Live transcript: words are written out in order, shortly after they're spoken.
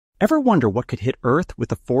Ever wonder what could hit Earth with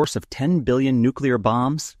the force of 10 billion nuclear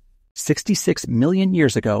bombs? 66 million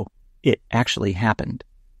years ago, it actually happened.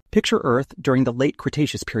 Picture Earth during the late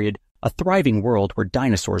Cretaceous period, a thriving world where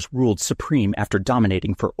dinosaurs ruled supreme after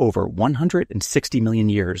dominating for over 160 million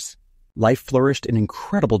years. Life flourished in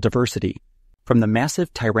incredible diversity, from the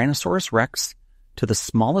massive Tyrannosaurus rex to the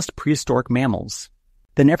smallest prehistoric mammals.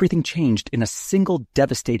 Then everything changed in a single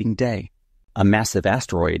devastating day. A massive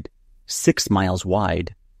asteroid, 6 miles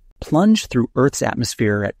wide, plunged through Earth's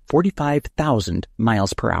atmosphere at 45,000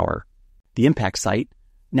 miles per hour. The impact site,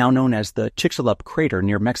 now known as the Chicxulub crater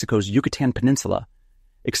near Mexico's Yucatan Peninsula,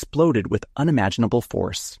 exploded with unimaginable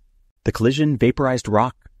force. The collision vaporized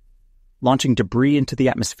rock, launching debris into the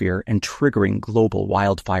atmosphere and triggering global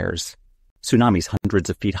wildfires. Tsunamis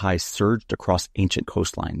hundreds of feet high surged across ancient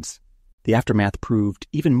coastlines. The aftermath proved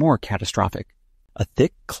even more catastrophic. A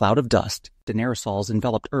thick cloud of dust and aerosols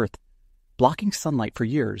enveloped Earth, blocking sunlight for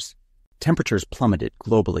years. Temperatures plummeted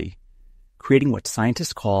globally, creating what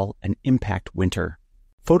scientists call an impact winter.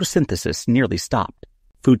 Photosynthesis nearly stopped.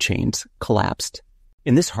 Food chains collapsed.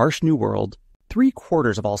 In this harsh new world,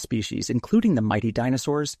 3/4 of all species, including the mighty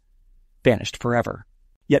dinosaurs, vanished forever.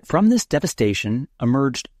 Yet from this devastation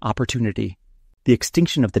emerged opportunity. The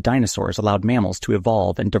extinction of the dinosaurs allowed mammals to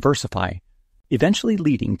evolve and diversify, eventually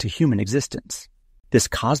leading to human existence. This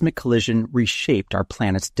cosmic collision reshaped our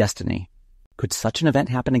planet's destiny. Could such an event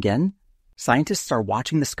happen again? Scientists are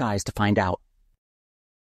watching the skies to find out.